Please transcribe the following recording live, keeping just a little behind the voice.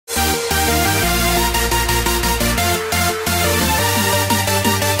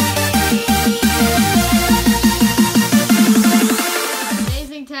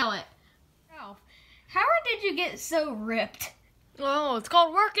you get so ripped? Well, it's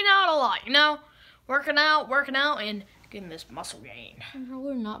called working out a lot, you know? Working out, and getting this muscle gain. How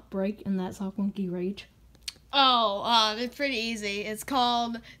will not break in that Sock Monkey Rage? Oh, it's pretty easy. It's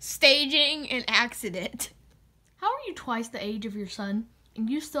called staging an accident. How are you twice the age of your son, and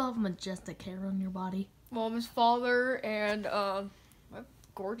you still have majestic hair on your body? Well, I'm his father, and, my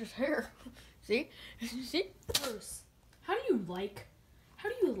gorgeous hair. See? See? Bruce, how do you like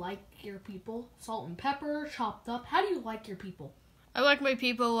your people? Salt and pepper, chopped up. How do you like your people? I like my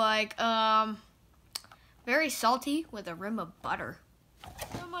people like, very salty with a rim of butter.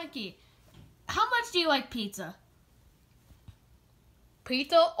 So, Mikey, how much do you like pizza?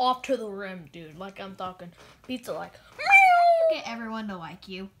 Pizza off to the rim, dude. Like I'm talking pizza like. Get everyone to like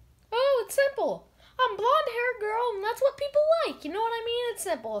you. Oh, it's simple. I'm blonde-haired girl, and that's what people like. You know what I mean? It's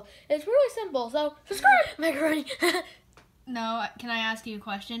simple. It's really simple. So subscribe, macaroni. No, can I ask you a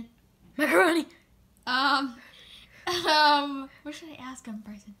question? Macaroni. What should I ask him,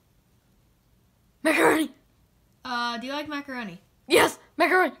 Bryson? Macaroni. Do you like macaroni? Yes,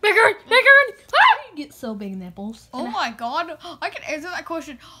 macaroni. How do you get so big nipples? Oh my god, I can answer that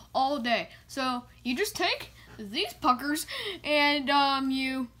question all day. So you just take these puckers and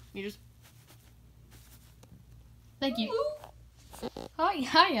you just. Thank you.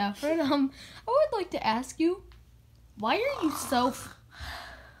 Hi, Alfred. I would like to ask you, why are you so?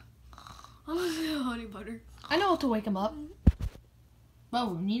 I'm gonna honey butter. I know to wake him up.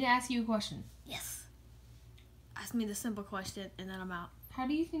 Well, we need to ask you a question. Yes. Ask me the simple question, and then I'm out. How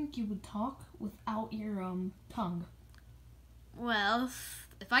do you think you would talk without your tongue? Well, if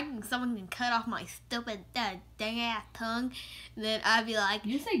someone can cut off my stupid dang ass tongue, then I'd be like,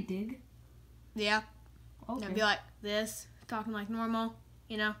 Did you say dig? yeah. Okay. I'd be like this, talking like normal,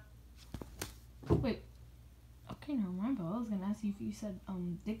 you know. Wait. Okay, never mind. But I was gonna ask you if you said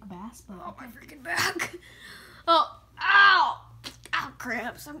Dick Bass, but Oh, my freaking back. Oh, ow! Ow,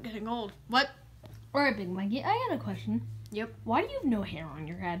 cramps. I'm getting old. What? All right, Big Mikey. I got a question. Yep. Why do you have no hair on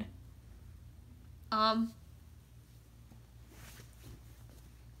your head? Right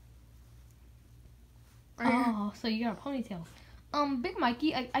here. Oh, so you got a ponytail. Big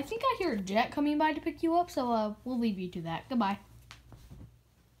Mikey, I think I hear a jet coming by to pick you up, so we'll leave you to that. Goodbye.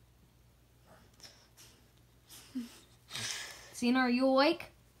 Cena, are you awake?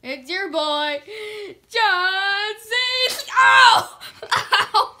 It's your boy, John C. Ow!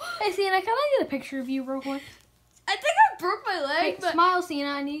 Ow! Hey, Cena, can I get a picture of you real quick? I think I broke my Hey, leg, but... smile, Cena.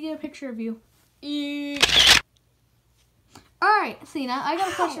 I need to get a picture of you. All right, Cena, I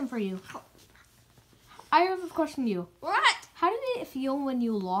got a question for you. I have a question to you. What? How did it feel when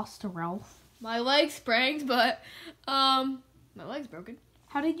you lost to Ralph? My leg sprained, but, my leg's broken.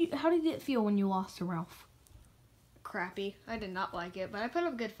 How did it feel when you lost to Ralph? Crappy. I did not like it, but I put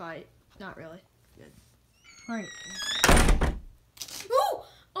up a good fight. Not really. Good. All right. Ooh!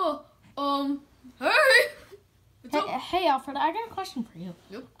 Hey! Hey, Alfred, I got a question for you.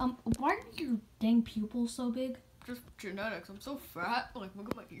 Yep. Why are your dang pupils so big? Just genetics. I'm so fat. Like, look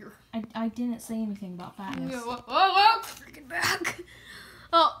at my ear. I didn't say anything about fatness. Yeah, whoa, freaking back.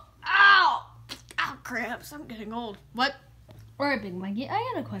 Oh, ow! Ow, cramps. I'm getting old. What? All right, Big Mikey,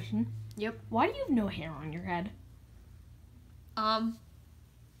 I got a question. Yep. Why do you have no hair on your head? Right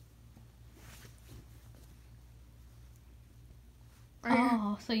here.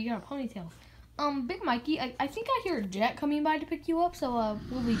 Oh, so you got a ponytail. Big Mikey, I think I hear a jet coming by to pick you up, so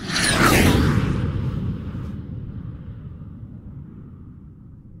we'll leave you.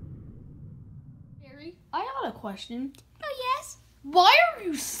 Harry, I got a question. Oh, yes? Why are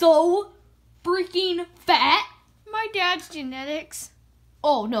you so freaking fat? My dad's genetics.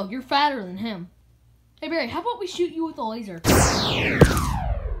 Oh, no, you're fatter than him. Hey, Barry, how about we shoot you with a laser? Hey,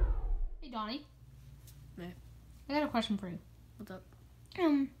 Donnie. Yeah. I got a question for you. What's up?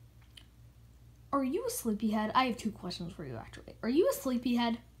 Are you a sleepyhead? I have two questions for you, actually. Are you a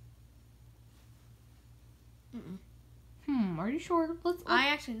sleepyhead? Are you sure? Let's I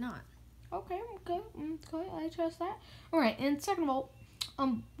actually not. Okay, I trust that. Alright, and second of all,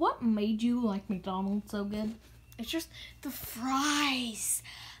 what made you like McDonald's so good? It's just the fries.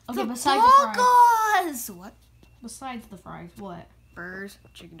 Okay, the besides the fries. burgers. What? Besides the fries, what? Burgers,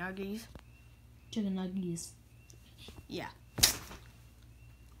 chicken nuggets. Chicken nuggets. Yeah.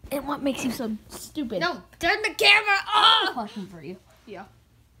 And what makes you so stupid? No, turn the camera I have a off. question for you. Yeah.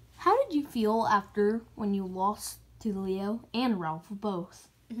 How did you feel after when you lost to Leo and Ralph both?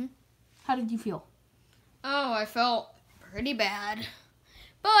 Mhm. How did you feel? Oh, I felt pretty bad.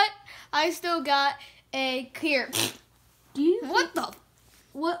 But I still got a clear. Do you What the?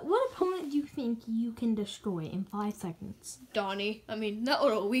 What opponent do you think you can destroy in 5 seconds? Donnie. I mean, that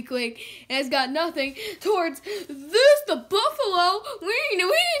little weakling has got nothing towards this, the Buffalo.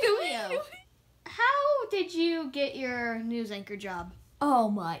 How did you get your news anchor job? Oh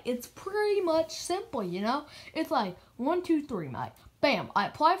my, it's pretty much simple, you know? It's like 1, 2, 3, mate. Bam, I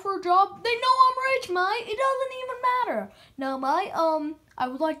apply for a job. They know I'm rich, mate. It doesn't even matter. Now, mate, I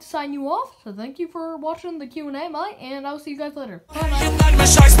would like to sign you off. So thank you for watching the Q&A, mate. And I'll see you guys later. Bye, mate.